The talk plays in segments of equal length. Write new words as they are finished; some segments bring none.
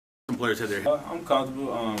Players had their. I'm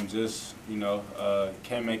comfortable. Just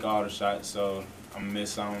can't make all the shots, so I'm gonna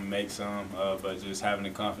miss some, make some, but just having the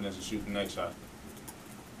confidence to shoot the next shot.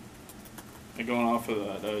 And going off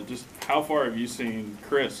of that, just how far have you seen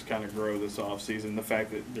Chris kind of grow this offseason? The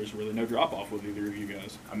fact that there's really no drop off with either of you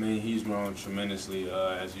guys. I mean, he's grown tremendously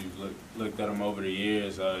as you looked at him over the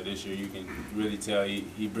years. This year, you can really tell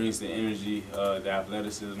he brings the energy, the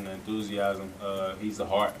athleticism, the enthusiasm. He's the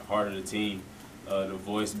heart of the team. The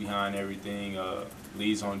voice behind everything,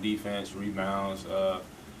 leads on defense, rebounds,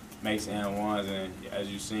 makes and ones, and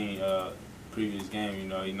as you've seen previous game,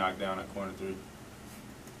 he knocked down that corner three.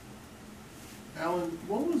 Allen,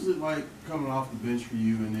 what was it like coming off the bench for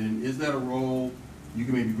you, and then is that a role you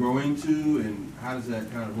can maybe grow into, and how does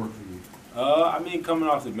that kind of work for you? I mean, coming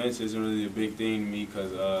off the bench isn't really a big thing to me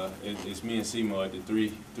because it's me and Simo at the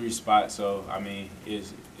three spot. So I mean,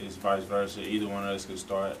 it's vice versa. Either one of us could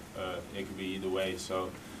start. It could be either way. So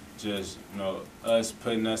just us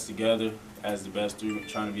putting us together as the best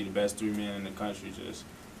trying to be the best three men in the country.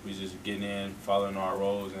 We just getting in, following our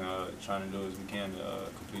roles, and trying to do as we can to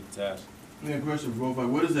complete the task. Yeah, question for both. Like,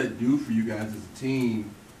 what does that do for you guys as a team?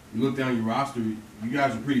 You look down your roster. You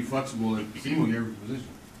guys are pretty flexible at seemingly every position.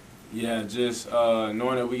 Yeah, just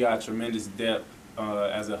knowing that we got tremendous depth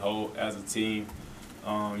as a whole, as a team. The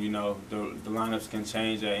lineups can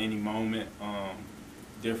change at any moment.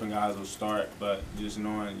 Different guys will start, but just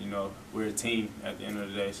knowing, we're a team at the end of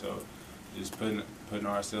the day. So just putting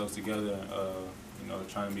ourselves together,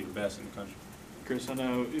 trying to be the best in the country. Chris, I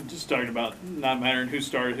know just talking about not mattering who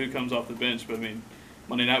started, who comes off the bench, but I mean,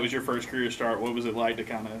 Monday night was your first career start. What was it like to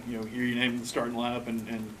kind of hear your name in the starting lineup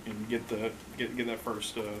and get that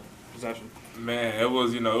first possession? Man, it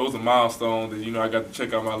was it was a milestone that I got to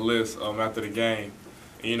check out my list after the game.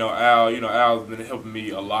 And, Al's been helping me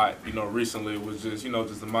a lot. Recently it was just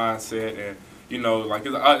just the mindset and like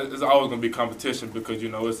it's always gonna be competition because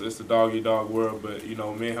it's a dog eat dog world. But me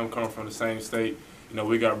and him coming from the same state,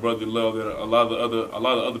 we got brotherly love that a lot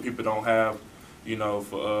of other people don't have.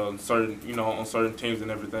 For certain on certain teams and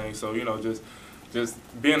everything. So just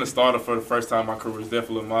being a starter for the first time in my career is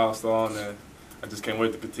definitely a milestone, and I just can't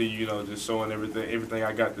wait to continue. Just showing everything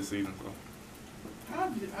I got this season. So. How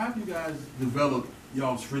have you guys developed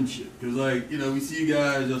y'all's friendship? Because we see you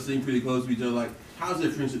guys, y'all seem pretty close to each other. Like, how's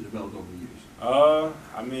that friendship developed over the years?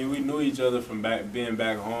 I mean, we knew each other from being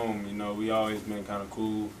back home. We always been kind of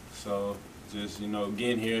cool. So just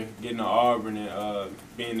getting here, getting to Auburn, and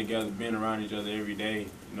being together, being around each other every day.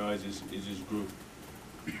 It just grew.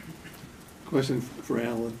 Question for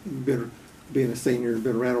Allen. Being a senior,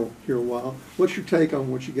 been around here a while. What's your take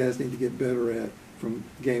on what you guys need to get better at from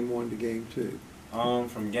game 1 to game 2?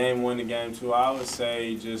 From game 1 to game 2, I would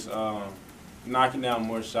say just knocking down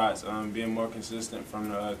more shots, being more consistent from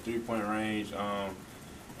the three-point range,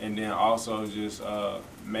 and then also just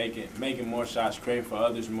making more shots, creating for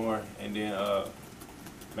others more, and then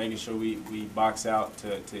making sure we box out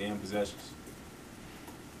to end possessions.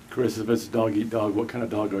 Chris, if it's dog eat dog, what kind of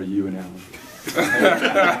dog are you and Allen?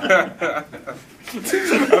 That's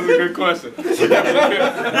a good question. We're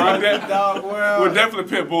definitely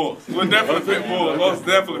pit bulls. We're definitely pit bulls. Most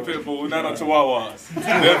definitely pit bulls. We're not on Chihuahuas.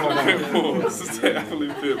 Definitely pit bulls. Definitely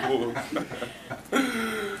pit bulls.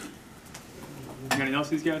 Anything else,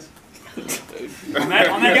 these guys? on that,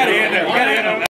 gotta end it.